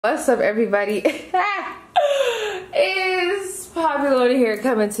What's up, everybody? It's Popular here,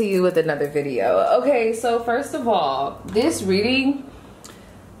 coming to you with another video. Okay, so first of all, this reading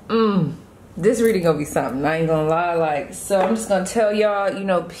gonna be something. I ain't gonna lie. Like, so I'm just gonna tell y'all, you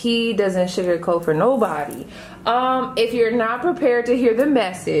know, P doesn't sugarcoat for nobody. If you're not prepared to hear the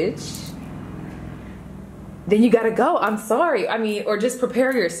message, then you gotta go. I'm sorry. I mean, or just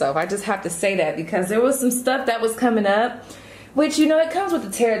prepare yourself. I just have to say that because there was some stuff that was coming up, which, you know, it comes with the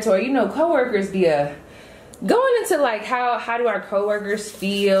territory. You know, coworkers be going into like how do our coworkers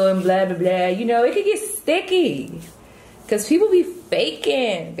feel and blah blah blah. You know, it could get sticky because people be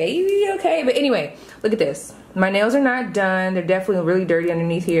faking, baby. Okay, but anyway, look at this. My nails are not done. They're definitely really dirty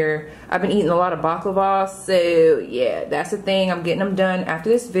underneath here. I've been eating a lot of baklava, so yeah, that's the thing. I'm getting them done after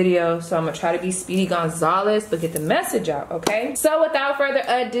this video, so I'm gonna try to be Speedy Gonzalez but get the message out. Okay, so without further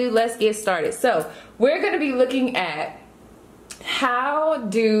ado, let's get started. So we're gonna be looking at how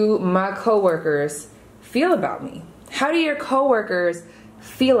do my coworkers feel about me? How do your coworkers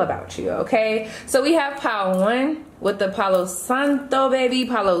feel about you? Okay, so we have pile 1 with the Palo Santo, baby.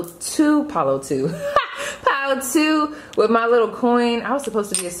 Pile 2 pile 2 with my little coin. I was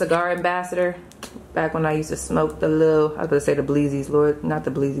supposed to be a cigar ambassador back when I used to smoke the little, I was gonna say the bleezies, Lord, not the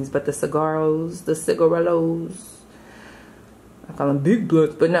bleezies, but the cigarros, the cigarillos. I call them big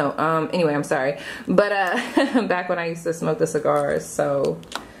blunts, but no. Anyway, I'm sorry. But back when I used to smoke the cigars, so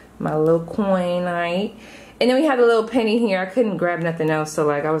my little coin night. And then we had a little penny here. I couldn't grab nothing else, so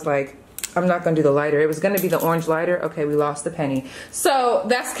like I was like, I'm not gonna do the lighter. It was gonna be the orange lighter. Okay, we lost the penny. So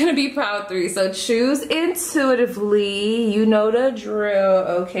that's gonna be pile 3. So choose intuitively. You know the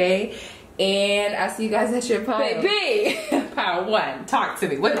drill, okay? And I see you guys at your pile. Baby, pile 1. Talk to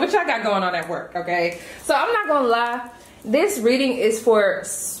me. What y'all got going on at work, okay? So I'm not gonna lie. This reading is for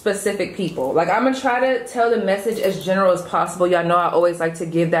specific people. Like, I'm gonna try to tell the message as general as possible. Y'all know I always like to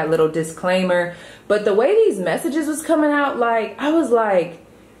give that little disclaimer. But the way these messages was coming out, like, I was like,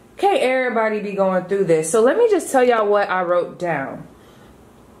 can't everybody be going through this? So let me just tell y'all what I wrote down.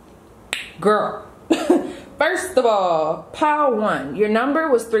 Girl, first of all, pile 1, your number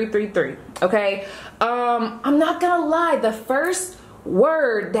was 333, okay? I'm not gonna lie, the first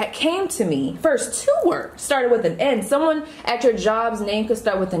word that came to me, first 2 words started with an N. Someone at your job's name could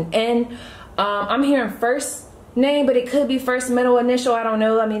start with an N. I'm hearing first name, but it could be first, middle, initial. I don't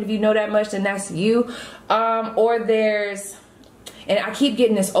know. I mean, if you know that much, then that's you. Or there's, and I keep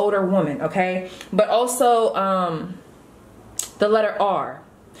getting this older woman, okay? But also the letter R.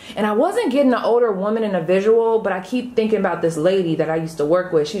 And I wasn't getting an older woman in a visual, but I keep thinking about this lady that I used to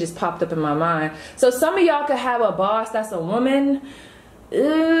work with. She just popped up in my mind. So some of y'all could have a boss that's a woman.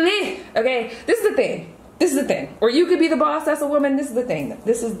 Okay, this is the thing. This is the thing. Or you could be the boss that's a woman. This is the thing.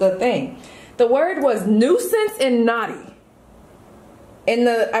 This is the thing. The word was nuisance and naughty. And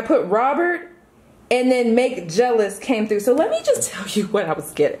I put Robert, and then make jealous came through. So let me just tell you what I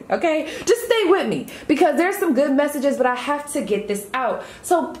was getting, okay? Just stay with me because there's some good messages, but I have to get this out.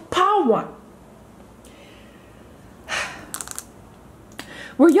 So pile 1.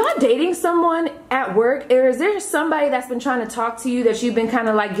 Were y'all dating someone at work, or is there somebody that's been trying to talk to you that you've been kind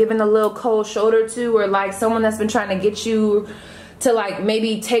of like giving a little cold shoulder to, or like someone that's been trying to get you to like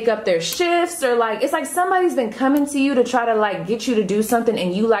maybe take up their shifts, or like it's like somebody's been coming to you to try to like get you to do something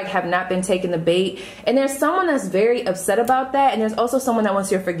and you like have not been taking the bait, and there's someone that's very upset about that, and there's also someone that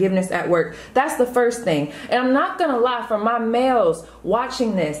wants your forgiveness at work. That's the first thing. And I'm not gonna lie, for my males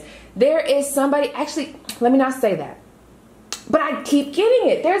watching this, there is somebody, actually let me not say that, but I keep getting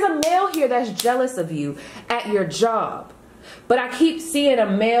it. There's a male here that's jealous of you at your job. But I keep seeing a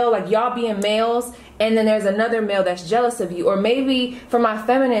male, like y'all being males, and then there's another male that's jealous of you. Or maybe for my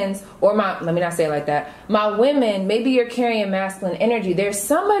feminines, or my, let me not say it like that, my women, maybe you're carrying masculine energy. There's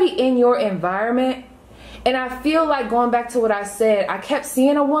somebody in your environment, and I feel like going back to what I said, I kept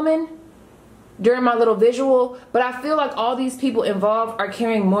seeing a woman during my little visual, but I feel like all these people involved are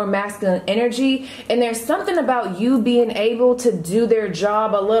carrying more masculine energy, and there's something about you being able to do their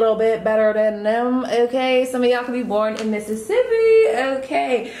job a little bit better than them, okay? Some of y'all could be born in Mississippi,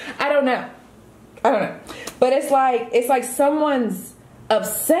 okay? I don't know. But it's like someone's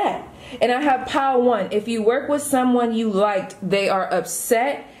upset. And I have pile 1. If you work with someone you liked, they are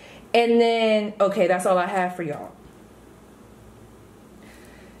upset. And then, okay, that's all I have for y'all.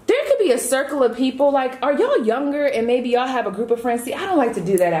 There could be a circle of people, like, are y'all younger and maybe y'all have a group of friends? See, I don't like to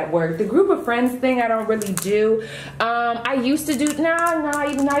do that at work. The group of friends thing, I don't really do. I used to do, not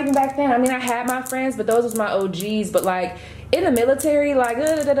even back then. I mean, I had my friends, but those was my OGs. But like in the military, like,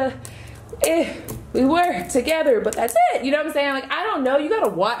 we were together, but that's it. You know what I'm saying? Like, I don't know. You got to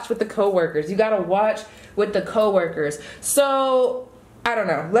watch with the coworkers. You got to watch with the coworkers. So I don't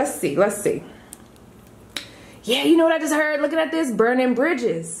know. Let's see. Let's see. Yeah, you know what I just heard? Looking at this, burning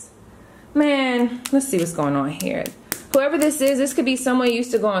bridges. Man, let's see what's going on here. Whoever this is, this could be someone you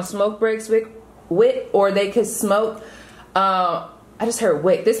used to go on smoke breaks with, or they could smoke. I just heard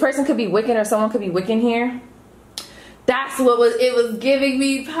wick. This person could be wicking, or someone could be wicking here. That's what it was giving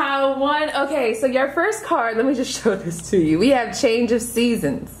me, pile one. Okay, so your first card, let me just show this to you. We have change of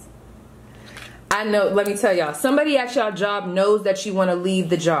seasons. I know, let me tell y'all, somebody at y'all job knows that you want to leave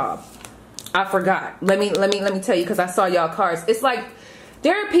the job. I forgot. Let me tell you, because I saw y'all cards. It's like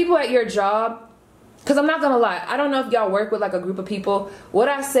there are people at your job, because I'm not gonna lie, I don't know if y'all work with like a group of people. What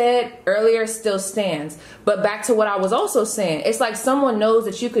I said earlier still stands, but back to what I was also saying, it's like someone knows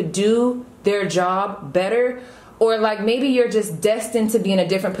that you could do their job better, or like maybe you're just destined to be in a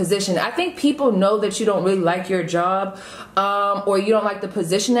different position. I think people know that you don't really like your job, or you don't like the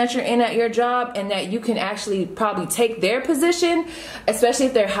position that you're in at your job, and that you can actually probably take their position, especially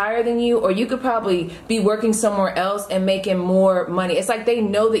if they're higher than you, or you could probably be working somewhere else and making more money. It's like they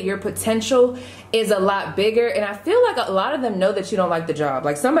know that your potential is a lot bigger, and I feel like a lot of them know that you don't like the job.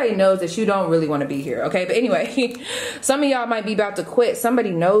 Like somebody knows that you don't really want to be here, okay? But anyway, some of y'all might be about to quit.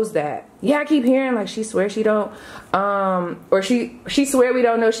 Somebody knows that. Yeah, I keep hearing like she swears she don't, or she swear we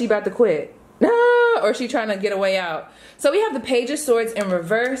don't know she about to quit. No, or she trying to get a way out. So we have the Page of Swords in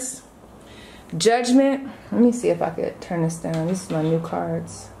reverse, Judgment. Let me see if I could turn this down. This is my new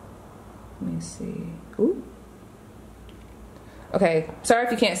cards. Let me see. Ooh. Okay, sorry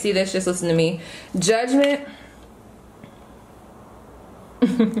if you can't see this, just listen to me. Judgment.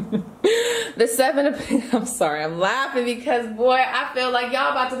 The Seven of, I'm sorry, I'm laughing because boy, I feel like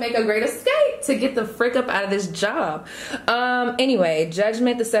y'all about to make a great escape to get the frick up out of this job. Anyway,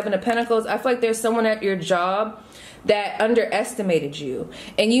 Judgment, the Seven of Pentacles. I feel like there's someone at your job that underestimated you,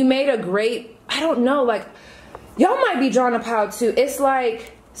 and you made a great, I don't know, like y'all might be drawing a pile too. It's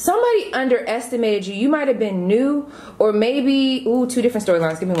like somebody underestimated you. You might have been new, or maybe, ooh, two different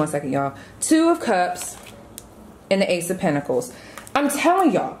storylines. Give me 1 second, y'all. Two of Cups and the Ace of Pentacles. I'm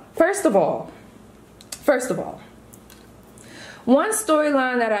telling y'all, first of all, one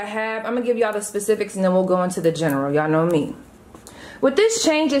storyline that I have, I'm gonna give y'all the specifics and then we'll go into the general. Y'all know me. With this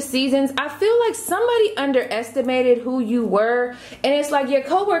change of seasons, I feel like somebody underestimated who you were, and it's like your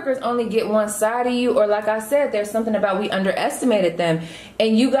coworkers only get one side of you, or like I said, there's something about we underestimated them,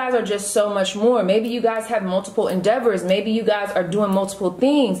 and you guys are just so much more. Maybe you guys have multiple endeavors. Maybe you guys are doing multiple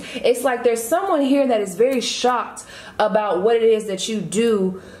things. It's like there's someone here that is very shocked about what it is that you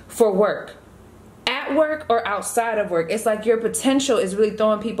do for work. At work or outside of work. It's like your potential is really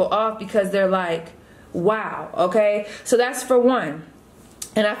throwing people off because they're like, wow, okay? So that's for one.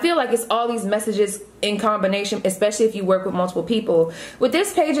 And I feel like it's all these messages in combination, especially if you work with multiple people. With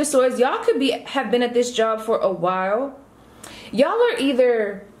this Page of Swords, y'all could have been at this job for a while. Y'all are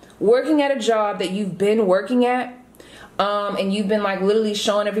either working at a job that you've been working at, and you've been like literally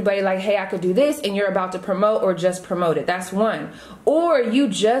showing everybody like, hey, I could do this, and you're about to promote or just promoted. That's one. Or you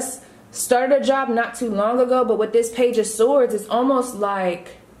just started a job not too long ago, but with this Page of Swords, it's almost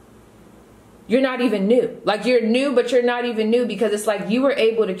like you're not even new. Like you're new, but you're not even new, because it's like you were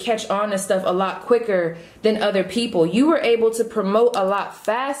able to catch on to stuff a lot quicker than other people. You were able to promote a lot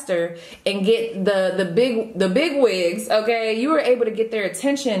faster and get the big wigs, okay? You were able to get their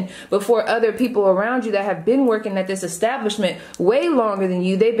attention before other people around you that have been working at this establishment way longer than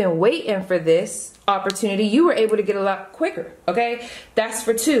you. They've been waiting for this opportunity. You were able to get a lot quicker, okay? That's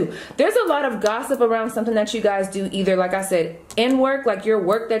for two. There's a lot of gossip around something that you guys do, either like I said, in work, like your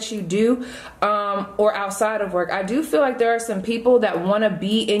work that you do, or outside of work. I do feel like there are some people that want to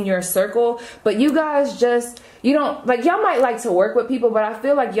be in your circle, but you guys just, you don't, like y'all might like to work with people, but I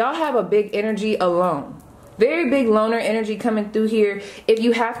feel like y'all have a big energy alone. Very big loner energy coming through here. If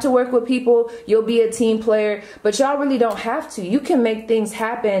you have to work with people, you'll be a team player, but y'all really don't have to. You can make things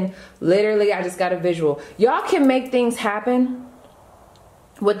happen. Literally, I just got a visual. Y'all can make things happen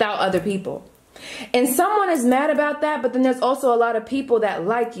without other people. And someone is mad about that, but then there's also a lot of people that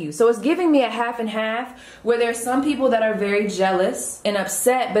like you. So it's giving me a half and half, where there's some people that are very jealous and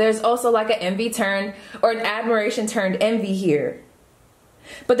upset, but there's also like an envy turned, or an admiration turned envy here.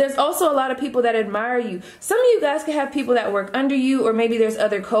 But there's also a lot of people that admire you. Some of you guys can have people that work under you, or maybe there's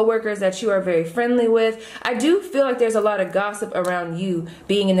other coworkers that you are very friendly with. I do feel like there's a lot of gossip around you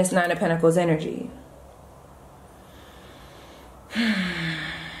being in this Nine of Pentacles energy. I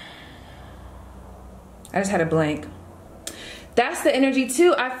just had a blank. That's the energy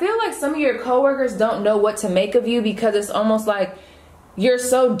too. I feel like some of your coworkers don't know what to make of you, because it's almost like you're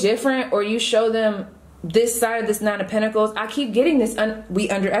so different, or you show them this side of this Nine of Pentacles. I keep getting this, we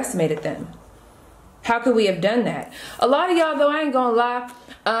underestimated them. How could we have done that? A lot of y'all, though, I ain't gonna lie,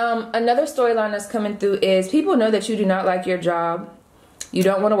 another storyline that's coming through is people know that you do not like your job. You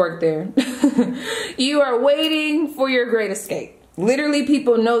don't want to work there. You are waiting for your great escape. Literally,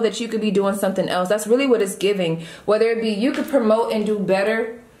 people know that you could be doing something else. That's really what it's giving. Whether it be you could promote and do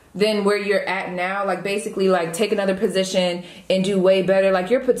better than where you're at now, like basically like take another position and do way better, like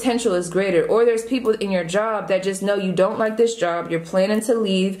your potential is greater. Or there's people in your job that just know you don't like this job, you're planning to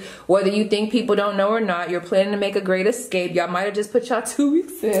leave, whether you think people don't know or not, you're planning to make a great escape. Y'all might have just put y'all 2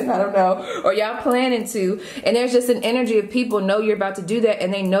 weeks in, I don't know, or y'all planning to, and there's just an energy of people know you're about to do that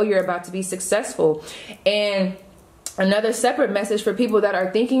and they know you're about to be successful. And another separate message for people that are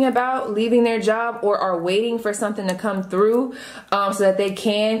thinking about leaving their job or are waiting for something to come through so that they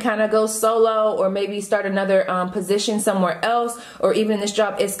can kind of go solo or maybe start another position somewhere else, or even this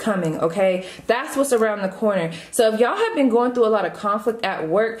job is coming, okay? That's what's around the corner. So if y'all have been going through a lot of conflict at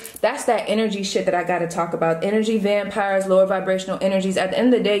work, that's that energy shit that I got to talk about. Energy vampires, lower vibrational energies. At the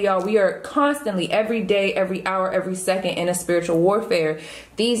end of the day, y'all, we are constantly, every day, every hour, every second in a spiritual warfare.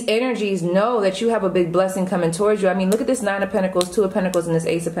 These energies know that you have a big blessing coming towards you. I mean, look at this 9 of Pentacles, 2 of Pentacles, and this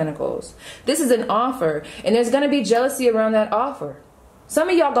Ace of Pentacles. This is an offer, and there's going to be jealousy around that offer. Some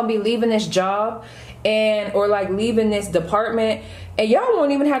of y'all going to be leaving this job or like leaving this department, and y'all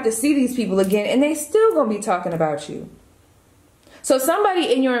won't even have to see these people again, and they still going to be talking about you. So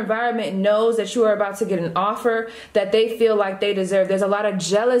somebody in your environment knows that you are about to get an offer that they feel like they deserve. There's a lot of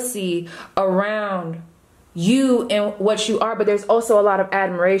jealousy around you and what you are, but there's also a lot of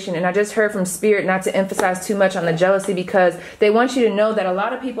admiration. And I just heard from Spirit not to emphasize too much on the jealousy, because they want you to know that a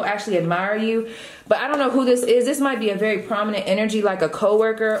lot of people actually admire you. But I don't know who this is. This might be a very prominent energy, like a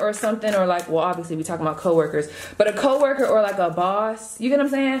coworker or something, or like, well, obviously we're talking about coworkers, but a coworker or like a boss. You get what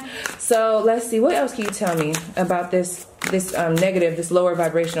I'm saying? So let's see, what else can you tell me about this negative, this lower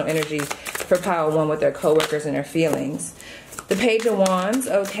vibrational energy for pile 1 with their coworkers and their feelings? The Page of Wands,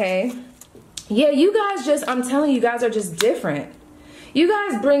 okay. Yeah, you guys just, I'm telling you, you guys are just different. You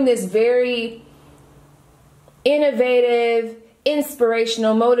guys bring this very innovative,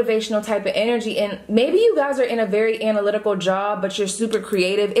 inspirational, motivational type of energy. And maybe you guys are in a very analytical job, but you're super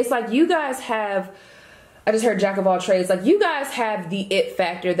creative. It's like you guys have, I just heard jack of all trades. Like you guys have the it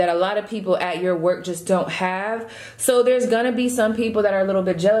factor that a lot of people at your work just don't have. So there's going to be some people that are a little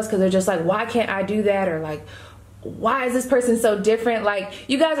bit jealous because they're just like, why can't I do that? Or like, why is this person so different? Like,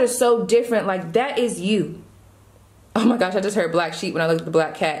 you guys are so different. Like, that is you. Oh my gosh, I just heard black sheep when I looked at the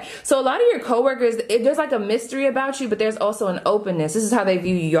black cat. So a lot of your coworkers, there's like a mystery about you, but there's also an openness. This is how they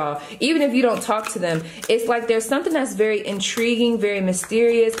view you, y'all. Even if you don't talk to them, it's like there's something that's very intriguing, very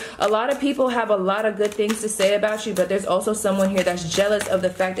mysterious. A lot of people have a lot of good things to say about you, but there's also someone here that's jealous of the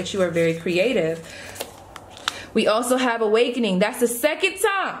fact that you are very creative. We also have Awakening. That's the second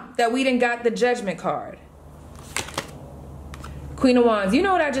time that we done got the Judgment card. Queen of Wands. You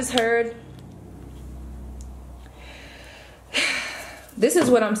know what I just heard? This is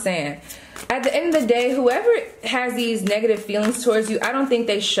what I'm saying. At the end of the day, whoever has these negative feelings towards you, I don't think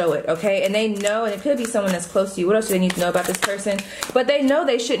they show it, okay? And they know, and it could be someone that's close to you. What else do they need to know about this person? But they know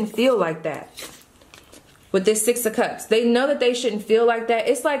they shouldn't feel like that. With this 6 of Cups, they know that they shouldn't feel like that.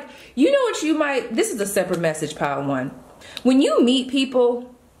 It's like, you know what you might, this is a separate message, pile 1. When you meet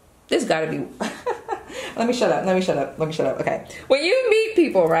people, there's gotta be, let me shut up. Okay. When you meet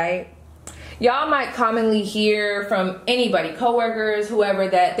people, right? Y'all might commonly hear from anybody, coworkers, whoever,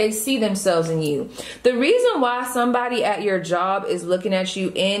 that they see themselves in you. The reason why somebody at your job is looking at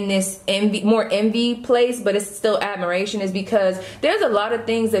you in this more envy place, but it's still admiration, is because there's a lot of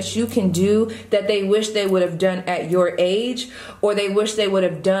things that you can do that they wish they would have done at your age, or they wish they would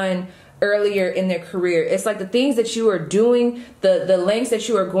have done earlier in their career. It's like the things that you are doing, the lengths that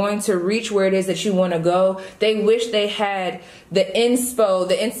you are going to reach where it is that you want to go. They wish they had the inspo,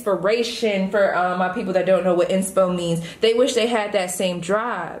 the inspiration for my people that don't know what inspo means. They wish they had that same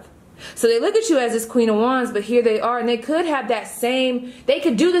drive. So they look at you as this Queen of Wands, but here they are, and they could have that same, they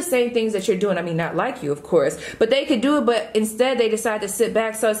could do the same things that you're doing. I mean, not like you, of course, but they could do it, but instead they decide to sit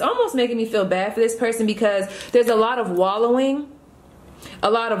back. So it's almost making me feel bad for this person, because there's a lot of wallowing,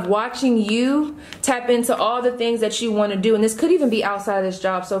 a lot of watching you tap into all the things that you want to do. And this could even be outside of this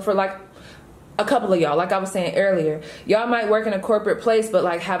job. So for like a couple of y'all, like I was saying earlier, y'all might work in a corporate place, but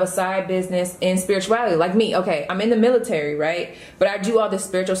like have a side business in spirituality. Like me, okay, I'm in the military, right? But I do all this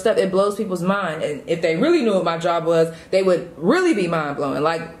spiritual stuff. It blows people's mind. And if they really knew what my job was, they would really be mind blowing.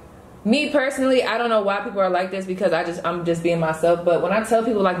 Like, Me personally, I don't know why people are like this, because I'm just being myself. But when I tell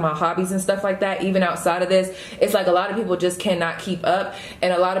people like my hobbies and stuff like that, even outside of this, it's like a lot of people just cannot keep up,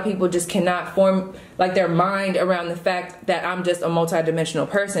 and a lot of people just cannot form like their mind around the fact that I'm just a multidimensional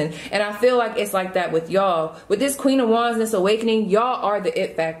person. And I feel like it's like that with y'all. With this Queen of Wands, this awakening, y'all are the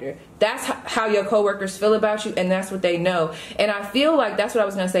it factor. That's how your coworkers feel about you, and that's what they know. And I feel like that's what I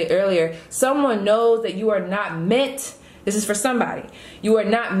was going to say earlier. Someone knows that you are not meant. This is for somebody. You are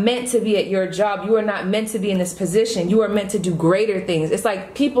not meant to be at your job. You are not meant to be in this position. You are meant to do greater things. It's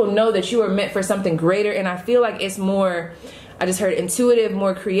like people know that you are meant for something greater, and I feel like it's more, I just heard intuitive,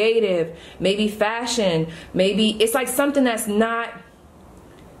 more creative, maybe fashion, maybe it's like something that's not,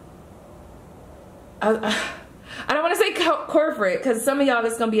 I don't want to say corporate, because some of y'all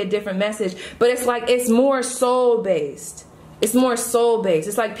it's going to be a different message, but it's like it's more soul based. It's more soul based.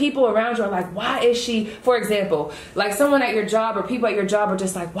 It's like people around you are like, why is she, for example, like someone at your job or people at your job are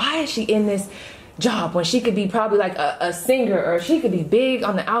just like, why is she in this job when she could be probably like a singer, or she could be big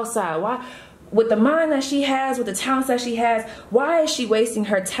on the outside? Why, with the mind that she has, with the talents that she has, why is she wasting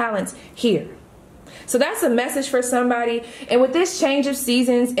her talents here? So that's a message for somebody. And with this change of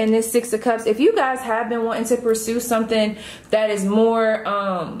seasons and this Six of Cups, if you guys have been wanting to pursue something that is more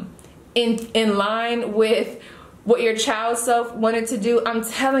in line with what your child self wanted to do, I'm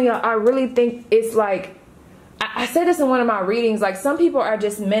telling y'all, I really think it's like, I said this in one of my readings, like some people are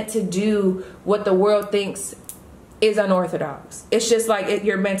just meant to do what the world thinks is unorthodox. It's just like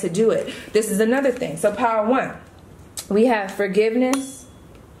you're meant to do it. This is another thing. So power one, we have forgiveness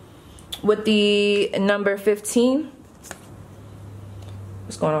with the number 15.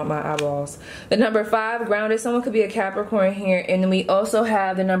 What's going on with my eyeballs? The number 5, grounded. Someone could be a Capricorn here. And then we also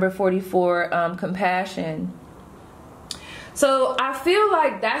have the number 44, compassion. So I feel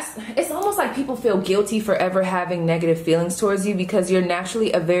like it's almost like people feel guilty for ever having negative feelings towards you, because you're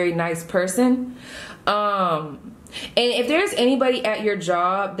naturally a very nice person. And if there's anybody at your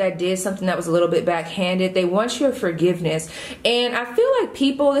job that did something that was a little bit backhanded, they want your forgiveness. And I feel like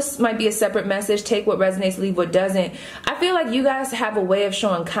people, this might be a separate message, take what resonates, leave what doesn't. I feel like you guys have a way of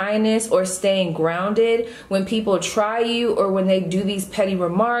showing kindness or staying grounded when people try you, or when they do these petty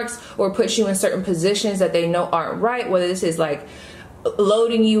remarks or put you in certain positions that they know aren't right, whether this is like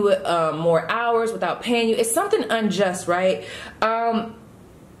loading you with more hours without paying you. It's something unjust, right?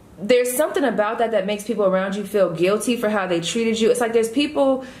 There's something about that makes people around you feel guilty for how they treated you. It's like there's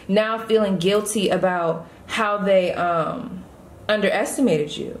people now feeling guilty about how they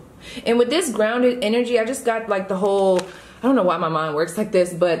underestimated you. And with this grounded energy, I just got like the whole, I don't know why my mind works like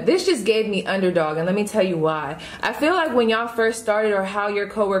this, but this just gave me underdog, and let me tell you why. I feel like when y'all first started, or how your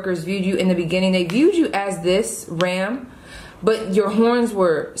coworkers viewed you in the beginning, they viewed you as this ram, but your horns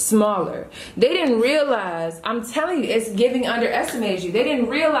were smaller. They didn't realize, I'm telling you, it's giving underestimated you. They didn't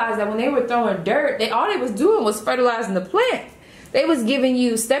realize that when they were throwing dirt, all they was doing was fertilizing the plant. They was giving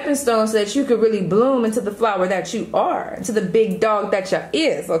you stepping stones so that you could really bloom into the flower that you are, into the big dog that you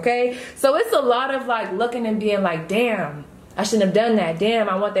is, okay? So it's a lot of like looking and being like, damn, I shouldn't have done that. Damn,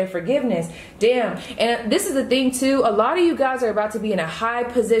 I want their forgiveness. Damn. And this is the thing too, a lot of you guys are about to be in a high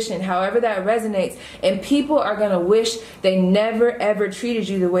position, however that resonates, and people are going to wish they never ever treated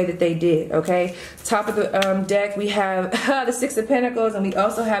you the way that they did, okay? Top of the deck, we have the Six of Pentacles, and we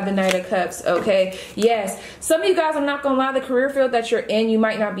also have the Knight of Cups, okay? Yes, some of you guys, I'm not going to lie, the career field that you're in, you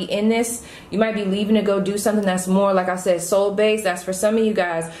might not be in this. You might be leaving to go do something that's more, like I said, soul-based. That's for some of you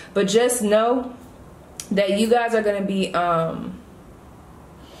guys. But just know that you guys are going to be,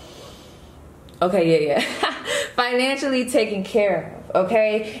 financially taken care of,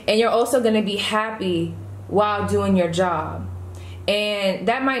 okay? And you're also going to be happy while doing your job. And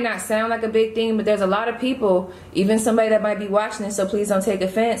that might not sound like a big thing, but there's a lot of people, even somebody that might be watching this, so please don't take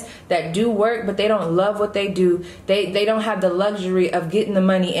offense, that do work, but they don't love what they do. They don't have the luxury of getting the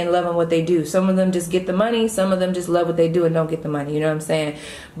money and loving what they do. Some of them just get the money, some of them just love what they do and don't get the money, you know what I'm saying?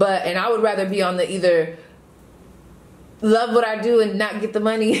 But, and I would rather be on the either love what I do and not get the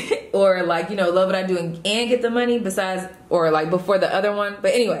money, or like, you know, love what I do and get the money besides, or like before the other one.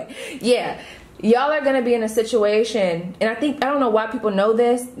 But anyway, yeah. Y'all are going to be in a situation, and I don't know why people know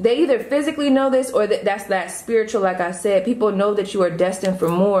this. They either physically know this, or that's that spiritual, like I said. People know that you are destined for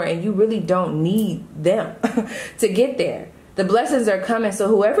more, and you really don't need them to get there. The blessings are coming, so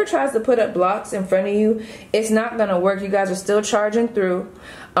whoever tries to put up blocks in front of you, it's not going to work. You guys are still charging through.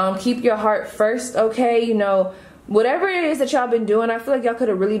 Keep your heart first, okay? You know, whatever it is that y'all been doing, I feel like y'all could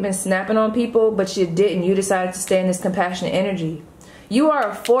have really been snapping on people, but you didn't. You decided to stay in this compassionate energy. You are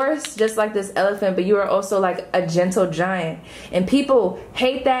a force just like this elephant, but you are also like a gentle giant. And people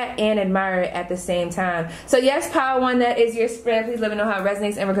hate that and admire it at the same time. So yes, Pile 1, that is your spread. Please let me know how it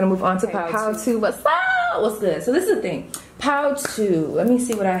resonates, and we're going to move on to Pile 2. What's up? What's good? So this is the thing. Pile 2. Let me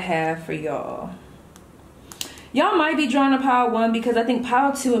see what I have for y'all. Y'all might be drawn to Pile 1 because I think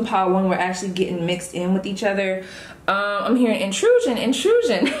Pile 2 and Pile 1 were actually getting mixed in with each other. I'm hearing intrusion.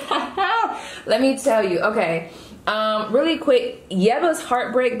 Let me tell you. Okay. Really quick, 𝐻𝐅𝐅𝐄𝐑𝐈𝍍𝐆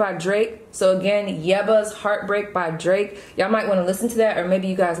Heartbreak by Drake. So again, 𝐻𝐅𝐅𝐄𝐑𝐈���𝐆 Heartbreak by Drake. Y'all might want to listen to that, or maybe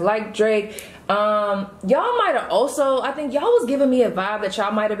you guys like Drake. Y'all might have also, I think y'all was giving me a vibe that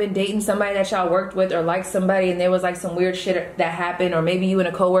y'all might have been dating somebody that y'all worked with or liked somebody, and there was like some weird shit that happened, or maybe you and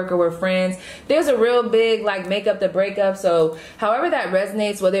a coworker were friends. There's a real big like make up the breakup. So however that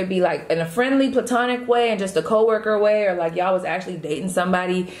resonates, whether it be like in a friendly platonic way and just a coworker way, or like y'all was actually dating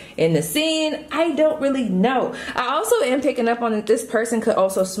somebody in the scene, I don't really know. I also am picking up on that this person could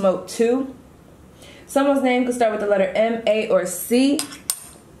also smoke too. Someone's name could start with the letter M, A, or C.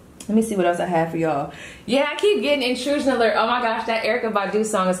 Let me see what else I have for y'all. Yeah, I keep getting intrusion alert. Oh my gosh, that 𝐿𝐼𝐄𝐑𝐄𝐑𝐈𝍍𝐆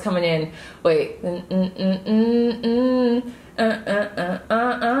song is coming in. Wait.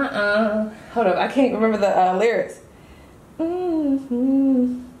 Hold up, I can't remember the lyrics.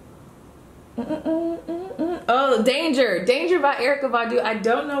 Oh, Danger by 𝐿𝐼𝐄𝐑𝐈𝍍𝐆. I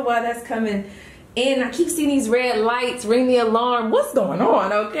don't know why that's coming in. I keep seeing these red lights, ring the alarm. What's going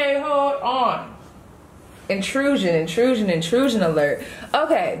on? Okay, hold on. Intrusion alert.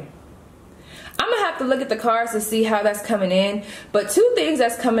 Okay. I'm gonna have to look at the cards to see how that's coming in, but two things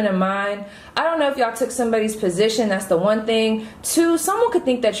that's coming to mind. I don't know if y'all took somebody's position. That's the one thing. Two, someone could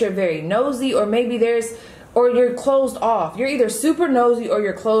think that you're very nosy, or maybe or you're closed off. You're either super nosy or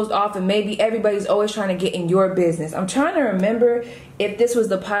you're closed off, and maybe everybody's always trying to get in your business. I'm trying to remember if this was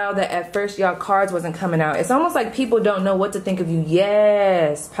the pile that at first y'all cards wasn't coming out. It's almost like people don't know what to think of you.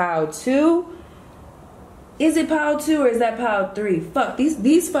 Yes, Pile 2. Is it Pile 2 or is that Pile 3? Fuck,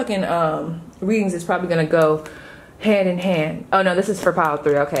 these fucking readings is probably gonna go hand in hand. Oh no, this is for Pile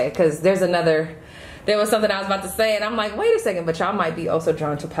 3, okay, because there was something I was about to say and I'm like, wait a second, but y'all might be also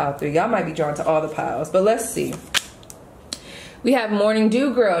drawn to Pile 3. Y'all might be drawn to all the piles, but let's see. We have Morning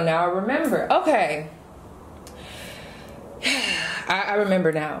Dew Girl now, remember. Okay. I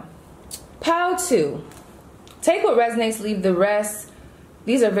remember now. Pile 2. Take what resonates, leave the rest.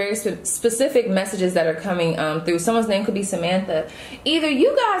 These are very specific messages that are coming through. Someone's name could be Samantha. Either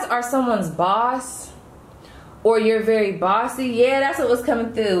you guys are someone's boss or you're very bossy. Yeah, that's what was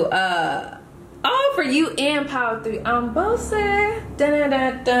coming through. Oh, for you and Pile 3. I'm bossy. Okay,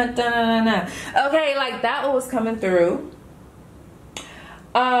 like that was coming through.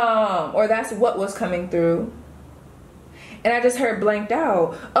 Or that's what was coming through. And I just heard blanked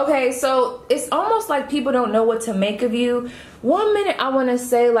out. Okay, so it's almost like people don't know what to make of you. 1 minute I want to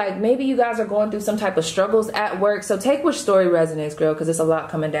say like maybe you guys are going through some type of struggles at work. So take which story resonates, girl, because it's a lot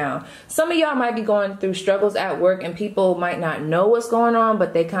coming down. Some of y'all might be going through struggles at work and people might not know what's going on,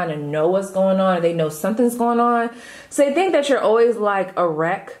 but they kind of know what's going on, or they know something's going on. So they think that you're always like a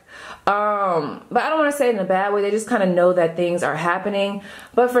wreck. But I don't want to say it in a bad way. They just kind of know that things are happening.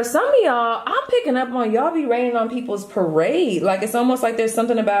 But for some of y'all, I'm picking up on y'all be raining on people's parade. Like it's almost like there's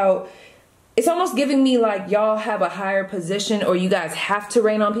something about, it's almost giving me like y'all have a higher position, or you guys have to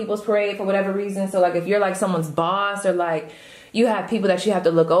rain on people's parade for whatever reason. So like if you're like someone's boss, or like you have people that you have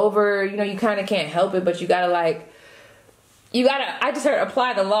to look over, you know, you kind of can't help it, but you gotta like, I just heard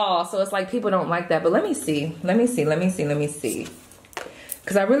apply the law. So it's like people don't like that. But let me see.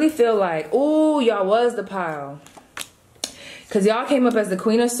 Because I really feel like, ooh, y'all was the pile. Because y'all came up as the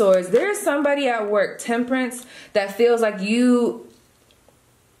Queen of Swords. There's somebody at work, Temperance, that feels like you...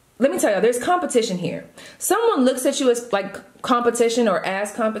 Let me tell you, there's competition here. Someone looks at you as like competition or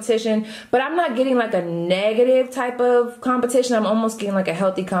as competition, but I'm not getting like a negative type of competition. I'm almost getting like a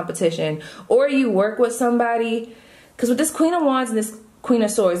healthy competition. Or you work with somebody. Because with this Queen of Wands and this Queen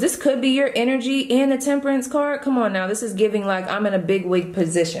of Swords, this could be your energy in the Temperance card. Come on now, this is giving like I'm in a big wig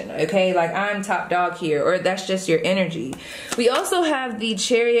position, okay? Like I'm top dog here, or that's just your energy. We also have the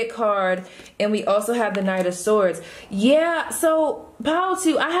Chariot card, and we also have the Knight of Swords. Yeah, so Pile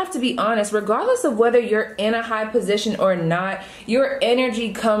 2, I have to be honest, regardless of whether you're in a high position or not, your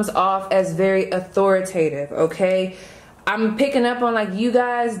energy comes off as very authoritative, okay? I'm picking up on like you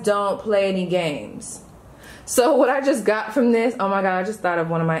guys don't play any games. So what I just got from this, oh my God, I just thought of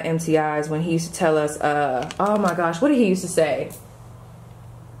one of my MTIs when he used to tell us, oh my gosh, what did he used to say?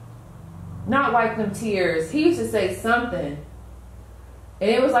 Not wipe them tears. He used to say something. And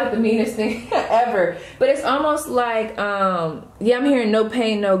it was like the meanest thing ever. But it's almost like, yeah, I'm hearing no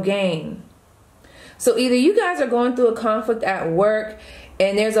pain, no gain. So either you guys are going through a conflict at work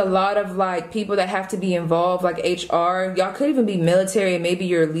and there's a lot of like people that have to be involved, like HR. Y'all could even be military, and maybe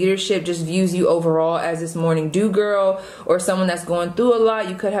your leadership just views you overall as this morning do girl or someone that's going through a lot.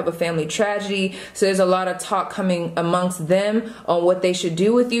 You could have a family tragedy. So there's a lot of talk coming amongst them on what they should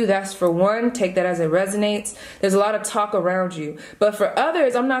do with you. That's for one. Take that as it resonates. There's a lot of talk around you. But for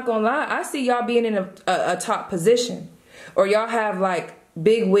others, I'm not gonna lie, I see y'all being in a top position, or y'all have like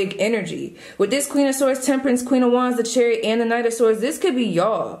big wig energy. With this Queen of Swords, Temperance, Queen of Wands, the Chariot, and the Knight of Swords, this could be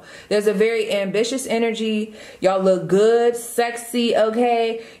y'all. There's a very ambitious energy. Y'all look good, sexy,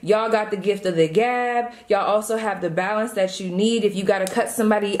 okay? Y'all got the gift of the gab. Y'all also have the balance that you need. If you got to cut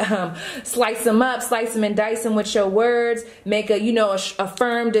somebody, slice them up, slice them and dice them with your words, make a, you know, a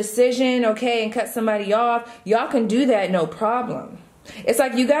firm decision, okay, and cut somebody off. Y'all can do that, no problem. It's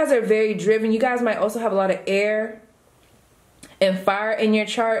like you guys are very driven. You guys might also have a lot of air and fire in your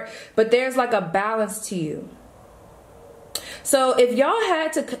chart, but there's like a balance to you. So if y'all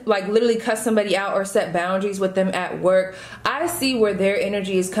had to like literally cut somebody out or set boundaries with them at work, I see where their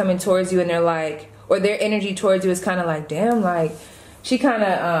energy is coming towards you and they're like, or their energy towards you is kind of like, damn, like she kind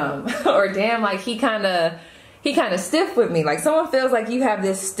of, or damn, like he kind of stiff with me. Like someone feels like you have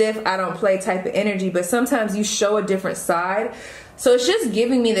this stiff, I don't play type of energy, but sometimes you show a different side. So it's just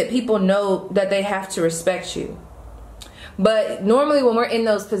giving me that people know that they have to respect you. But normally when we're in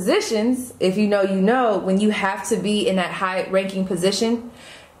those positions, if you know, you know, when you have to be in that high ranking position,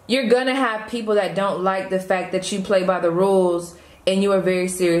 you're gonna have people that don't like the fact that you play by the rules and you are very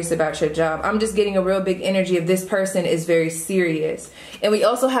serious about your job. I'm just getting a real big energy of this person is very serious. And we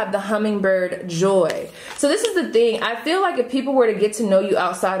also have the hummingbird joy. So this is the thing. I feel like if people were to get to know you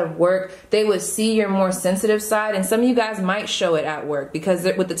outside of work, they would see your more sensitive side. And some of you guys might show it at work because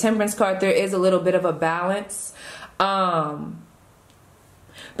with the Temperance card, there is a little bit of a balance.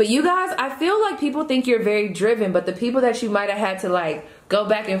 But you guys, I feel like people think you're very driven, but the people that you might have had to like go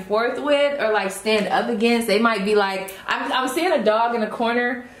back and forth with or like stand up against, they might be like, I'm seeing a dog in a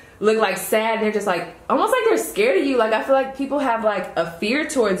corner look like sad, and they're just like, almost like they're scared of you. Like I feel like people have like a fear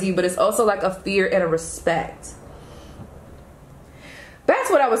towards you, but it's also like a fear and a respect.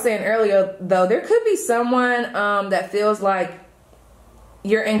 That's what I was saying earlier though. There could be someone that feels like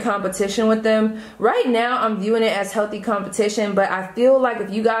you're in competition with them. Right now, I'm viewing it as healthy competition, but I feel like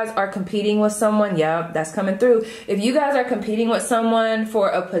if you guys are competing with someone, yeah, that's coming through. If you guys are competing with someone for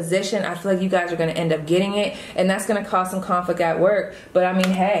a position, I feel like you guys are going to end up getting it, and that's going to cause some conflict at work. But I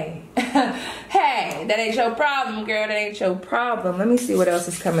mean, hey, hey, that ain't your problem, girl. That ain't your problem. Let me see what else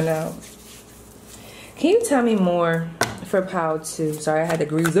is coming out. Can you tell me more for pile 2? Sorry, I had to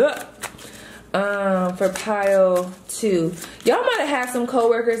grease up. For pile 2, y'all might have had some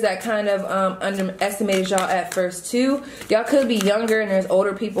coworkers that kind of underestimated y'all at first too. Y'all could be younger and there's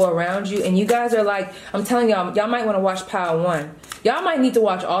older people around you, and you guys are like, I'm telling y'all, y'all might want to watch pile 1. Y'all might need to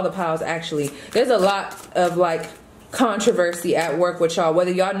watch all the piles actually. There's a lot of like controversy at work with y'all,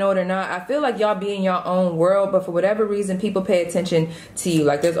 whether y'all know it or not. I feel like y'all be in your own world, but for whatever reason, people pay attention to you.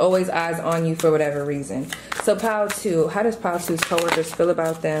 Like there's always eyes on you for whatever reason. So pile 2, how does pile 2's coworkers feel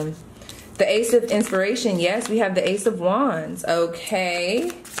about them? The Ace of Inspiration, yes, we have the Ace of Wands,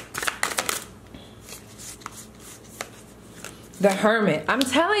 okay. The Hermit, I'm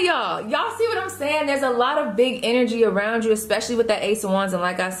telling y'all see what I'm saying? There's a lot of big energy around you, especially with that Ace of Wands, and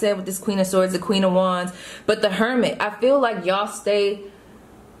like I said, with this Queen of Swords, the Queen of Wands. But the Hermit, I feel like y'all stay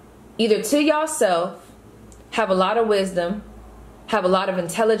either to yourself, have a lot of wisdom, have a lot of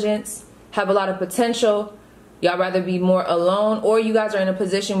intelligence, have a lot of potential. Y'all rather be more alone, or you guys are in a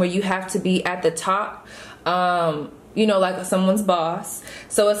position where you have to be at the top, you know, like someone's boss.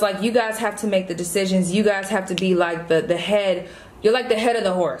 So it's like you guys have to make the decisions. You guys have to be like the head. You're like the head of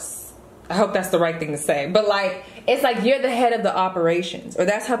the horse. I hope that's the right thing to say. But like, it's like you're the head of the operations, or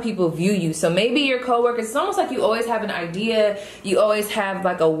that's how people view you. So maybe your coworkers, it's almost like you always have an idea. You always have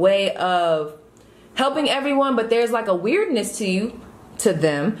like a way of helping everyone, but there's like a weirdness to you. To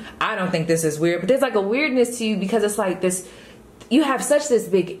them, I don't think this is weird, but there's like a weirdness to you because it's like this, you have such this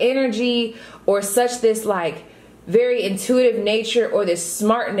big energy or such this like very intuitive nature or this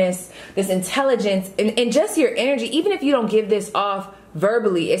smartness, this intelligence, and just your energy. Even if you don't give this off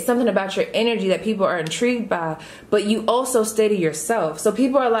verbally, it's something about your energy that people are intrigued by, but you also stay to yourself. So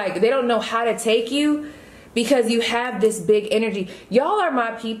people are like, they don't know how to take you because you have this big energy. Y'all are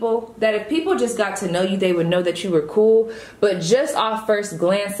my people that if people just got to know you, they would know that you were cool. But just off first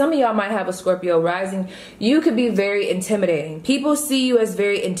glance, some of y'all might have a Scorpio rising. You could be very intimidating. People see you as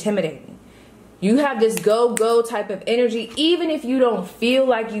very intimidating. You have this go type of energy, even if you don't feel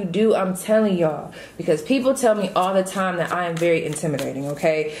like you do. I'm telling y'all, because people tell me all the time that I am very intimidating,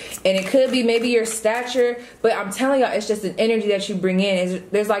 okay? And it could be maybe your stature, but I'm telling y'all, it's just an energy that you bring in.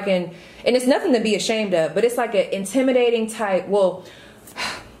 There's like and it's nothing to be ashamed of, but it's like an intimidating type. Well,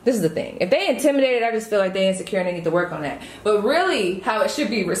 this is the thing. If they intimidated, I just feel like they're insecure and they need to work on that. But really, how it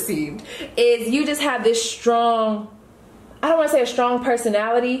should be received is you just have this strong, I don't want to say a strong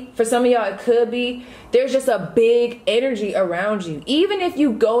personality. For some of y'all, it could be. There's just a big energy around you. Even if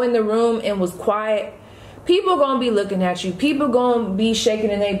you go in the room and was quiet, people gonna be looking at you. People gonna be shaking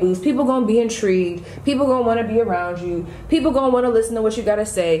in their boots. People gonna be intrigued. People gonna want to be around you. People gonna want to listen to what you gotta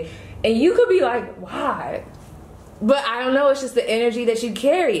say. And you could be like, why? But I don't know, it's just the energy that you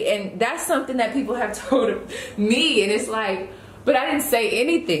carry. And that's something that people have told me. And it's like, but I didn't say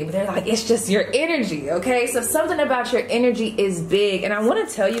anything. But they're like, it's just your energy, okay? So something about your energy is big. And I want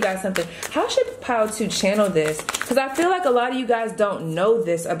to tell you guys something. How should Power 2 channel this? Because I feel like a lot of you guys don't know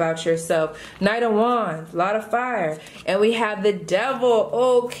this about yourself. Knight of Wands, a lot of fire. And we have the Devil.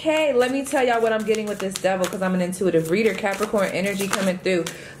 Okay, let me tell y'all what I'm getting with this Devil, because I'm an intuitive reader. Capricorn energy coming through.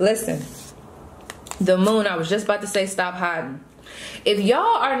 Listen, the Moon, I was just about to say stop hiding. If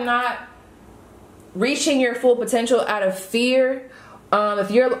y'all are not reaching your full potential out of fear, if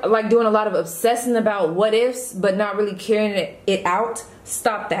you're like doing a lot of obsessing about what ifs but not really carrying it out,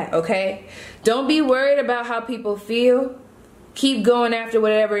 stop that, okay? Don't be worried about how people feel. Keep going after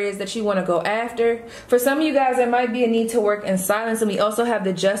whatever it is that you want to go after. For some of you guys, there might be a need to work in silence. And we also have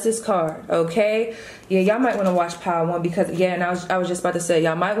the Justice card, okay? Yeah, y'all might want to watch Power 1 because, yeah, and I was just about to say,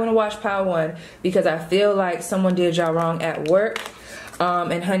 y'all might want to watch Power 1 because I feel like someone did y'all wrong at work.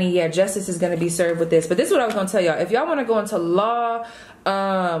 And honey, yeah, justice is going to be served with this. But this is what I was going to tell y'all. If y'all want to go into law,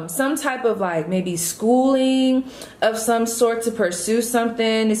 some type of like maybe schooling of some sort to pursue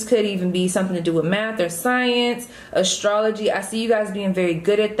something. This could even be something to do with math or science, astrology. I see you guys being very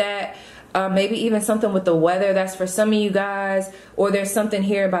good at that. Maybe even something with the weather. That's for some of you guys. Or there's something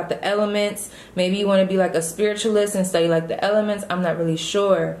here about the elements. Maybe you want to be like a spiritualist and study like the elements. I'm not really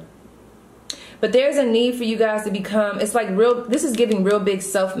sure. But there's a need for you guys to become, it's like real, this is giving real big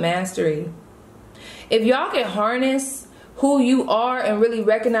self-mastery. If y'all can harness who you are and really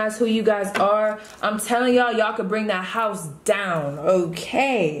recognize who you guys are, I'm telling y'all, y'all could bring that house down,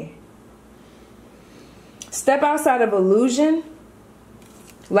 okay? Step outside of illusion,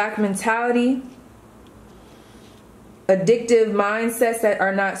 lack mentality, addictive mindsets that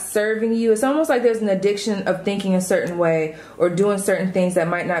are not serving you. It's almost like there's an addiction of thinking a certain way or doing certain things that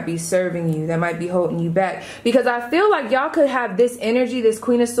might not be serving you, that might be holding you back. Because I feel like y'all could have this energy, this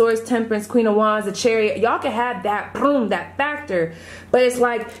Queen of Swords, Temperance, Queen of Wands, the Chariot. Y'all could have that, boom, that factor. But it's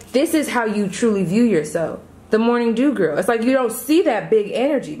like, this is how you truly view yourself. The Morning Dew girl. It's like you don't see that big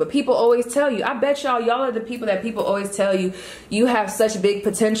energy, but people always tell you. I bet y'all are the people that people always tell you you have such big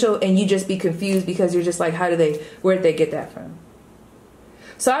potential, and you just be confused because you're just like, where did they get that from?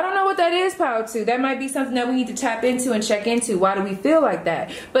 So I don't know what that is, Power 2. That might be something that we need to tap into and check into. Why do we feel like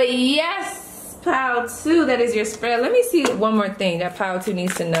that? But yes, Power 2, that is your spread. Let me see one more thing that Power 2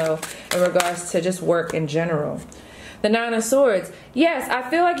 needs to know in regards to just work in general. The Nine of Swords. Yes, I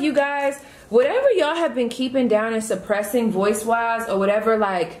feel like you guys, whatever y'all have been keeping down and suppressing voice-wise, or whatever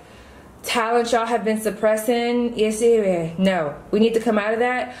like talent y'all have been suppressing, no, we need to come out of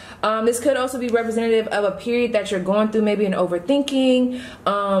that. This could also be representative of a period that you're going through, maybe an overthinking,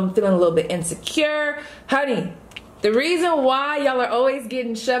 feeling a little bit insecure. Honey, the reason why y'all are always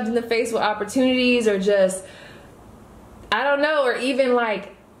getting shoved in the face with opportunities, or just, I don't know, or even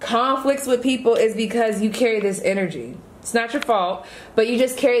like conflicts with people, is because you carry this energy. It's not your fault, but you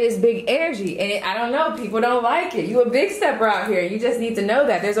just carry this big energy, and I don't know, people don't like it. You a big stepper out here. You just need to know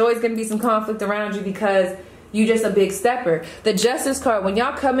that there's always going to be some conflict around you because you just a big stepper. The Justice card, when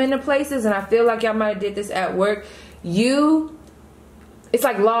y'all come into places, and I feel like y'all might have did this at work, it's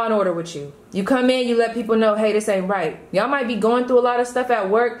like law and order with you. You come in, you let people know, hey, this ain't right. Y'all might be going through a lot of stuff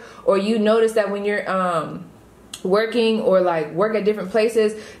at work, or you notice that when you're working or like work at different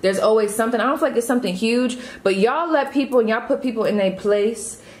places, there's always something. I don't feel like it's something huge, but y'all let people, and y'all put people in their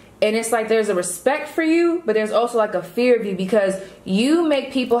place, and it's like there's a respect for you, but there's also like a fear of you, because you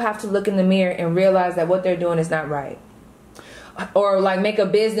make people have to look in the mirror and realize that what they're doing is not right, or like make a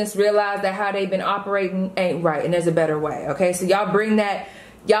business realize that how they've been operating ain't right, and there's a better way. Okay, so y'all bring that,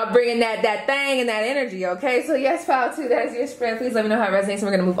 y'all bringing that thing and that energy. Okay, so yes, Power 2, that is your spread. Please let me know how it resonates, and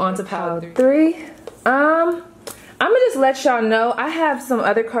we're gonna move on to Power 3. I'm gonna just let y'all know I have some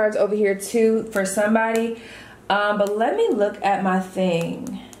other cards over here too for somebody, but let me look at my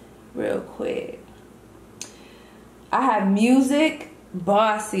thing real quick. I have music,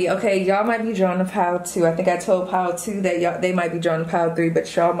 bossy. Okay, y'all might be drawn to pile 2. I think I told pile 2 that they might be drawn to pile 3,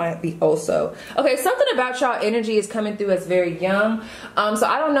 but y'all might be also. Okay, something about y'all energy is coming through as very young. So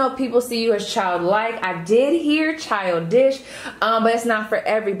I don't know if people see you as childlike. I did hear childish, but it's not for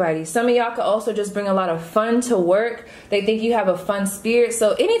everybody. Some of y'all could also just bring a lot of fun to work. They think you have a fun spirit.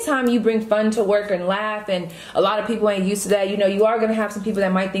 So anytime you bring fun to work and laugh, and a lot of people ain't used to that, you know, you are gonna have some people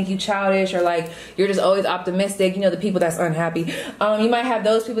that might think you childish, or like you're just always optimistic. You know, the people that's unhappy. You might have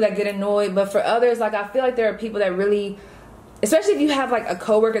those people that get annoyed, but for others, like, I feel like there are people that really, especially if you have like a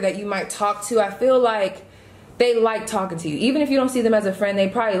coworker that you might talk to, I feel like they like talking to you. Even if you don't see them as a friend, they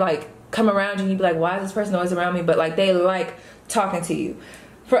probably like come around you and you be like, why is this person always around me? But like, they like talking to you.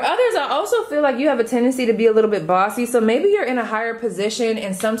 For others, I also feel like you have a tendency to be a little bit bossy. So maybe you're in a higher position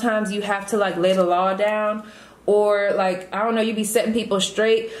and sometimes you have to like lay the law down. Or like, I don't know, you be setting people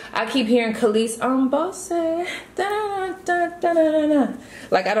straight. I keep hearing Khalees, I'm bossy.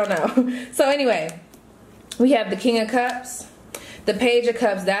 Like, I don't know. So anyway, we have the King of Cups, the Page of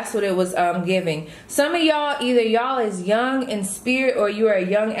Cups. That's what it was giving. Some of y'all, either y'all is young in spirit or you are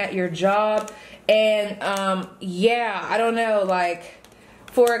young at your job. And yeah, I don't know, like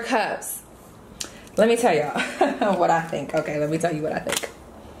 4 of Cups. Let me tell y'all what I think. Okay, let me tell you what I think.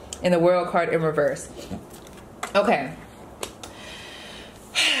 In the World card in reverse. Okay,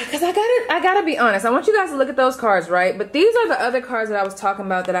 because I gotta be honest. I want you guys to look at those cards, right? But these are the other cards that I was talking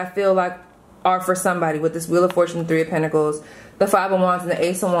about that I feel like are for somebody, with this Wheel of Fortune, 3 of Pentacles, the 5 of Wands, and the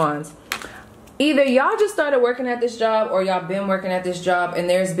Ace of Wands. Either y'all just started working at this job, or y'all been working at this job and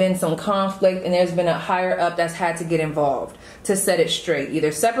there's been some conflict and there's been a higher up that's had to get involved to set it straight.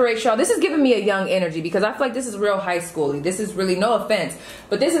 Either separate y'all. This is giving me a young energy because I feel like this is real high school-y. This is really, no offense,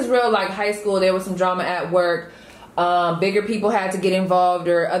 but this is real like high school. There was some drama at work. Bigger people had to get involved,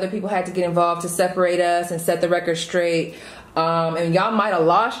 or other people had to get involved to separate us and set the record straight. And y'all might have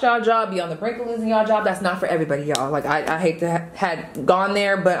lost y'all job, be on the brink of losing y'all job. That's not for everybody, y'all. Like, I hate to had gone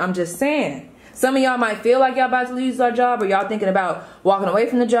there, but I'm just saying. Some of y'all might feel like y'all about to lose your job, or y'all thinking about walking away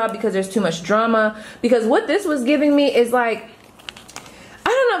from the job because there's too much drama. Because what this was giving me is like, I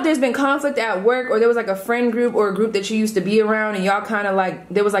don't know if there's been conflict at work, or there was like a friend group or a group that you used to be around and y'all kind of like,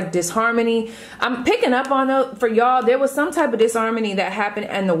 there was like disharmony. I'm picking up on though, for y'all, there was some type of disharmony that happened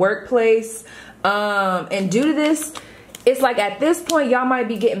in the workplace. And due to this, it's like at this point, y'all might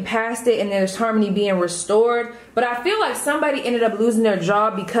be getting past it and there's harmony being restored. But I feel like somebody ended up losing their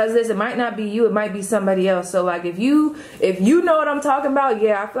job because of this. It might not be you, it might be somebody else. So like if you know what I'm talking about,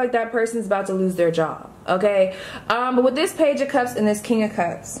 yeah, I feel like that person's about to lose their job. Okay. But with this Page of Cups and this King of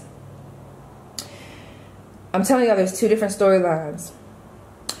Cups, I'm telling y'all there's 2 different storylines.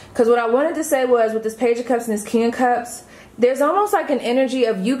 Because what I wanted to say was, with this Page of Cups and this King of Cups, there's almost like an energy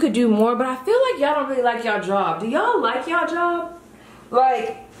of you could do more, but I feel like y'all don't really like y'all job. Do y'all like y'all job?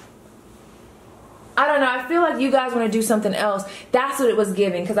 Like, I don't know. I feel like you guys want to do something else. That's what it was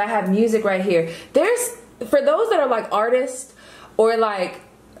giving, because I have music right here. There's, for those that are like artists, or like,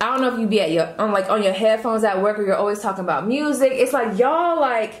 I don't know if you be at your, on your headphones at work, or you're always talking about music. It's like y'all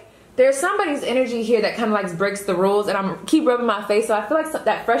like, there's somebody's energy here that kind of like breaks the rules, and I'm keep rubbing my face, so I feel like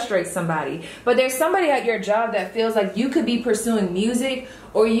that frustrates somebody. But there's somebody at your job that feels like you could be pursuing music,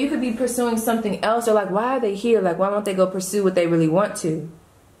 or you could be pursuing something else, or like, why are they here? Like, why won't they go pursue what they really want to?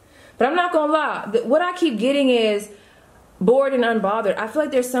 But I'm not gonna lie, what I keep getting is bored and unbothered. I feel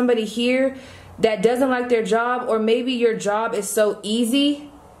like there's somebody here that doesn't like their job, or maybe your job is so easy.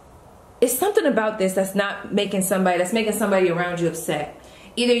 It's something about this that's not making somebody, that's making somebody around you upset.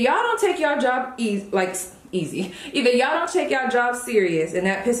 Either y'all don't take y'all job easy. Either y'all don't take y'all job serious, and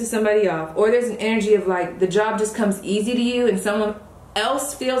that pisses somebody off. Or there's an energy of like, the job just comes easy to you, and someone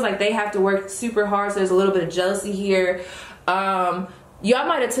else feels like they have to work super hard, so there's a little bit of jealousy here. Y'all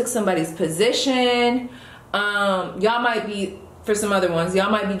might have took somebody's position. Y'all might be, for some other ones, y'all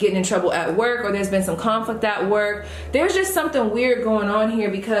might be getting in trouble at work, or there's been some conflict at work. There's just something weird going on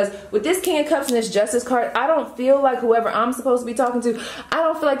here, because with this King of Cups and this Justice card, I don't feel like whoever I'm supposed to be talking to, I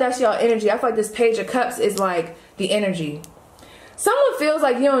don't feel like that's y'all energy. I feel like this Page of Cups is like the energy. Someone feels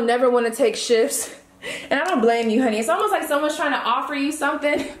like you don't never want to take shifts, and I don't blame you, honey. It's almost like someone's trying to offer you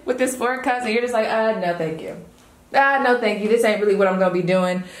something with this 4 of Cups, and you're just like, no thank you. No thank you, this ain't really what I'm gonna be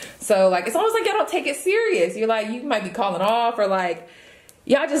doing. So like, it's almost like y'all don't take it serious. You're like, you might be calling off, or like,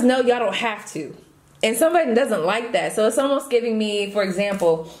 y'all just know y'all don't have to. And somebody doesn't like that. So it's almost giving me, for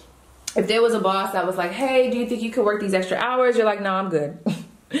example, if there was a boss that was like, hey, do you think you could work these extra hours? You're like, no, I'm good.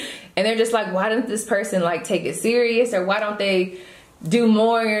 And they're just like, why doesn't this person like take it serious? Or why don't they do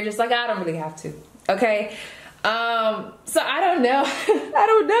more? And you're just like, I don't really have to. Okay. So I don't know. I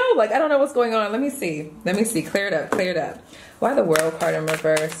don't know. Like, I don't know what's going on. Let me see. Clear it up. Why the World card in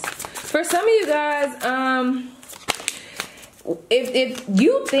reverse? For some of you guys, if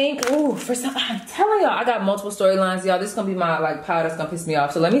you think, ooh, for some, I'm telling y'all, I got multiple storylines, y'all. This is gonna be my like pile that's gonna piss me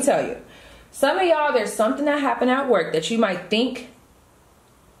off. So let me tell you, some of y'all, there's something that happened at work that you might think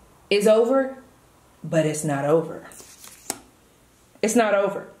is over, but it's not over. It's not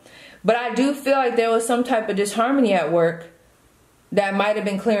over. But I do feel like there was some type of disharmony at work that might have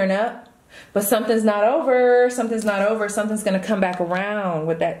been clearing up. But something's not over. Something's not over. Something's going to come back around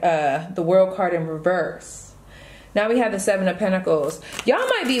with that the World card in reverse. Now we have the 7 of Pentacles. Y'all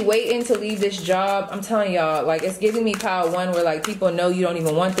might be waiting to leave this job. I'm telling y'all, like, it's giving me pile 1 where like people know you don't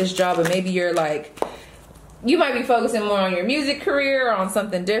even want this job, but maybe you're like, you might be focusing more on your music career or on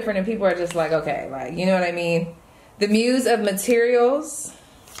something different, and people are just like, okay, like, you know what I mean? The Muse of Materials.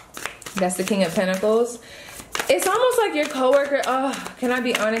 That's the King of Pentacles. It's almost like your coworker, oh, can I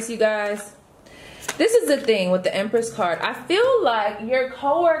be honest, you guys? This is the thing with the Empress card. I feel like your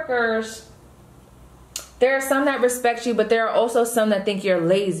coworkers, there are some that respect you, but there are also some that think you're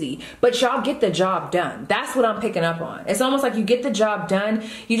lazy. But y'all get the job done. That's what I'm picking up on. It's almost like you get the job done.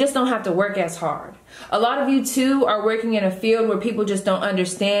 You just don't have to work as hard. A lot of you too are working in a field where people just don't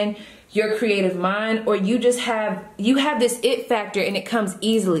understand your creative mind, or you just have, you have this it factor and it comes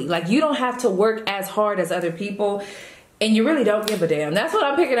easily. Like you don't have to work as hard as other people and you really don't give a damn. That's what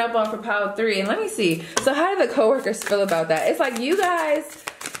I'm picking up on for pile 3. And let me see. So how do the coworkers feel about that? It's like you guys,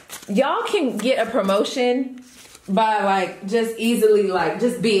 y'all can get a promotion by like just easily like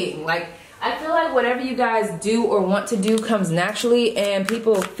just being like, I feel like whatever you guys do or want to do comes naturally and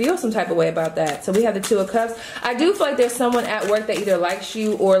people feel some type of way about that. So we have the 2 of Cups. I do feel like there's someone at work that either likes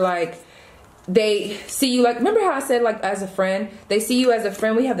you or like they see you, like, remember how I said like as a friend? They see you as a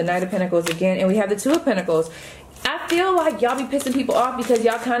friend. We have the Knight of Pentacles again and we have the 2 of Pentacles. I feel like y'all be pissing people off because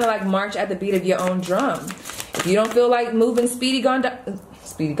y'all kind of like march at the beat of your own drum. If you don't feel like moving Speedy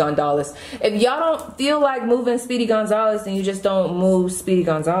Gonzalez. If y'all don't feel like moving Speedy Gonzalez, then you just don't move Speedy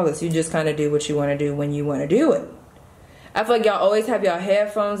Gonzalez. You just kind of do what you want to do when you want to do it. I feel like y'all always have y'all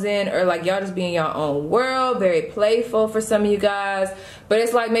headphones in, or like y'all just be in your own world, very playful for some of you guys. But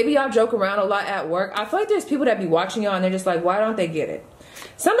it's like maybe y'all joke around a lot at work. I feel like there's people that be watching y'all and they're just like, why don't they get it?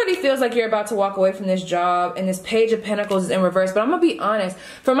 Somebody feels like you're about to walk away from this job and this Page of Pentacles is in reverse. But I'm going to be honest,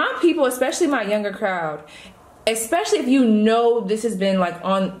 for my people, especially my younger crowd, especially if you know this has been like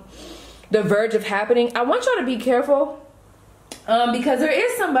on the verge of happening, I want y'all to be careful because there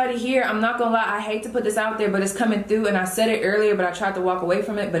is somebody here, I'm not gonna lie, I hate to put this out there, but it's coming through, and I said it earlier but I tried to walk away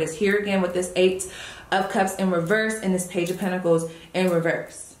from it, but it's here again with this 8 of Cups in reverse and this Page of Pentacles in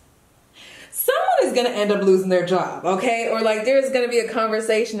reverse. Someone is gonna end up losing their job, okay? Or like there's gonna be a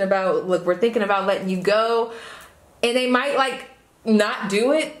conversation about, look, we're thinking about letting you go, and they might like not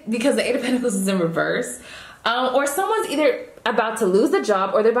do it because the 8 of Pentacles is in reverse. Or someone's either about to lose the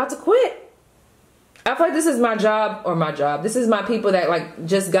job or they're about to quit. I feel like this is my job, or my job. This is my people that like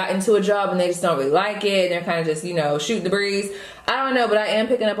just got into a job and they just don't really like it. And they're kind of just, you know, shooting the breeze. I don't know, but I am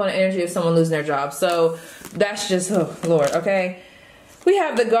picking up on the energy of someone losing their job. So that's just, oh Lord, okay. We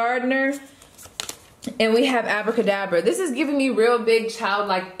have the Gardener and we have Abracadabra. This is giving me real big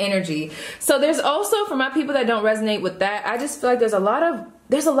childlike energy. So there's also, for my people that don't resonate with that, I just feel like there's a lot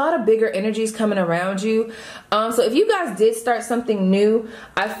of bigger energies coming around you. So if you guys did start something new,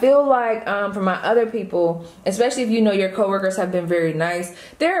 I feel like for my other people, especially if you know your coworkers have been very nice,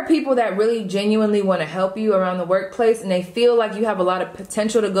 there are people that really genuinely want to help you around the workplace, and they feel like you have a lot of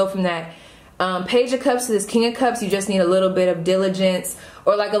potential to go from that Page of Cups to this King of Cups. You just need a little bit of diligence,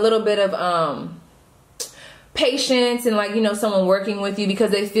 or like a little bit of patience, and like, you know, someone working with you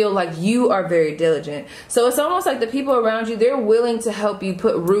because they feel like you are very diligent. So it's almost like the people around you, they're willing to help you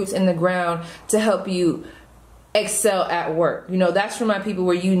put roots in the ground to help you excel at work. You know, that's for my people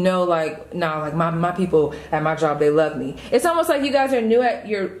where you know, like, nah, like my people at my job, they love me. It's almost like you guys are new at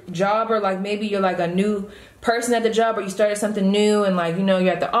your job, or like maybe you're like a new person at the job, or you started something new, and like, you know,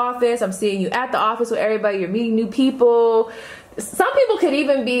 you're at the office. I'm seeing you at the office with everybody. You're meeting new people. Some people could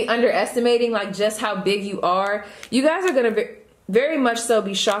even be underestimating like just how big you are. You guys are going to very much so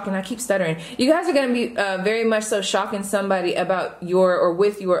be shocking. I keep stuttering. You guys are going to be very much so shocking somebody about your, or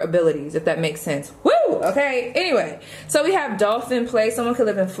with your abilities, if that makes sense. Woo! Okay. Anyway, so we have Dolphin Play. Someone could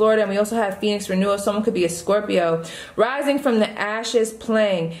live in Florida, and we also have Phoenix Renewal. Someone could be a Scorpio. Rising from the Ashes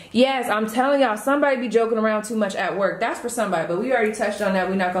Playing. Yes, I'm telling y'all, somebody be joking around too much at work. That's for somebody, but we already touched on that.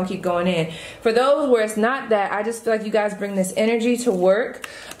 We're not going to keep going in. For those where it's not that, I just feel like you guys bring this energy to work.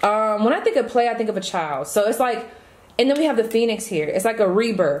 When I think of play, I think of a child. So it's like, And then we have the Phoenix here. It's like a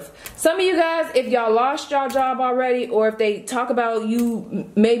rebirth. Some of you guys, if y'all lost y'all job already, or if they talk about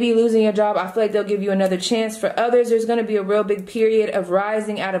you maybe losing your job, I feel like they'll give you another chance. For others, there's going to be a real big period of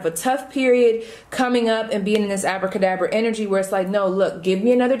rising out of a tough period, coming up and being in this abracadabra energy where it's like, no, look, give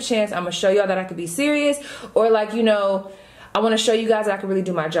me another chance. I'm going to show y'all that I could be serious. Or like, you know, I want to show you guys that I can really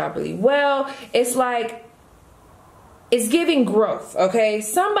do my job really well. It's like, it's giving growth, okay?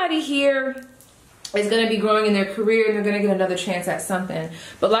 Somebody here is going to be growing in their career and they're going to get another chance at something.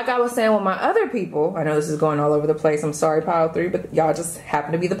 But like I was saying with my other people, I know this is going all over the place. I'm sorry, pile 3, but y'all just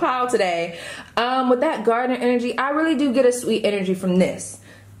happen to be the pile today. With that gardener energy, I really do get a sweet energy from this.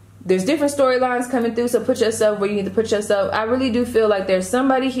 There's different storylines coming through, so put yourself where you need to put yourself. I really do feel like there's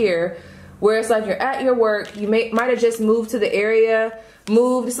somebody here where it's like you're at your work, you might have just moved to the area,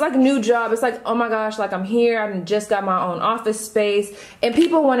 it's like a new job. It's like, oh my gosh, like I'm here, I just got my own office space, and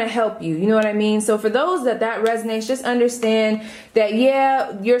people want to help you, you know what I mean? So for those that resonates, just understand that,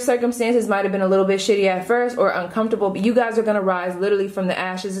 yeah, your circumstances might have been a little bit shitty at first or uncomfortable, but you guys are going to rise literally from the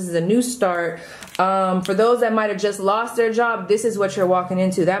ashes. This is a new start. For those that might have just lost their job, this is what you're walking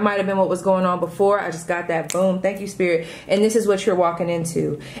into. That might have been what was going on before. I just got that, boom, thank you, Spirit. And this is what you're walking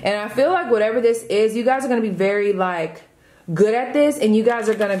into. And I feel like whatever this is, you guys are going to be very like good at this, and you guys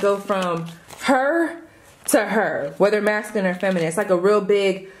are going to go from her to her, whether masculine or feminine. It's like a real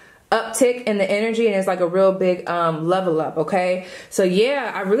big uptick in the energy, and it's like a real big level up, okay? So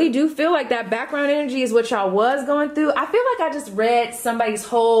yeah, I really do feel like that background energy is what y'all was going through. I feel like I just read somebody's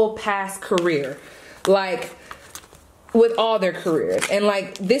whole past career, like with all their careers, and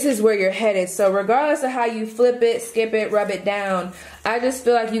like this is where you're headed. So regardless of how you flip it, skip it, rub it down, I just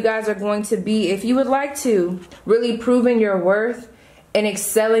feel like you guys are going to be, if you would like to, really proving your worth and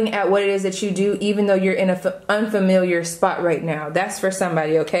excelling at what it is that you do, even though you're in an unfamiliar spot right now. That's for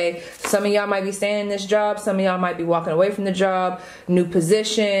somebody, okay? Some of y'all might be staying in this job, some of y'all might be walking away from the job, new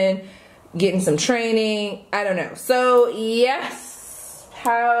position, getting some training, I don't know. So yes,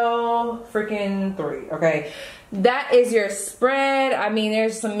 how freaking 3, okay? That is your spread. I mean,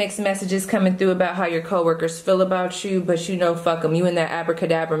 there's some mixed messages coming through about how your coworkers feel about you, but you know, fuck them. You in that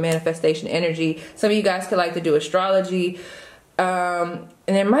abracadabra manifestation energy. Some of you guys could like to do astrology. And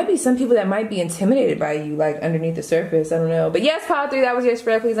there might be some people that might be intimidated by you, like underneath the surface. I don't know. But yes, pile 3, that was your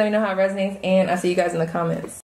spread. Please let me know how it resonates, and I'll see you guys in the comments.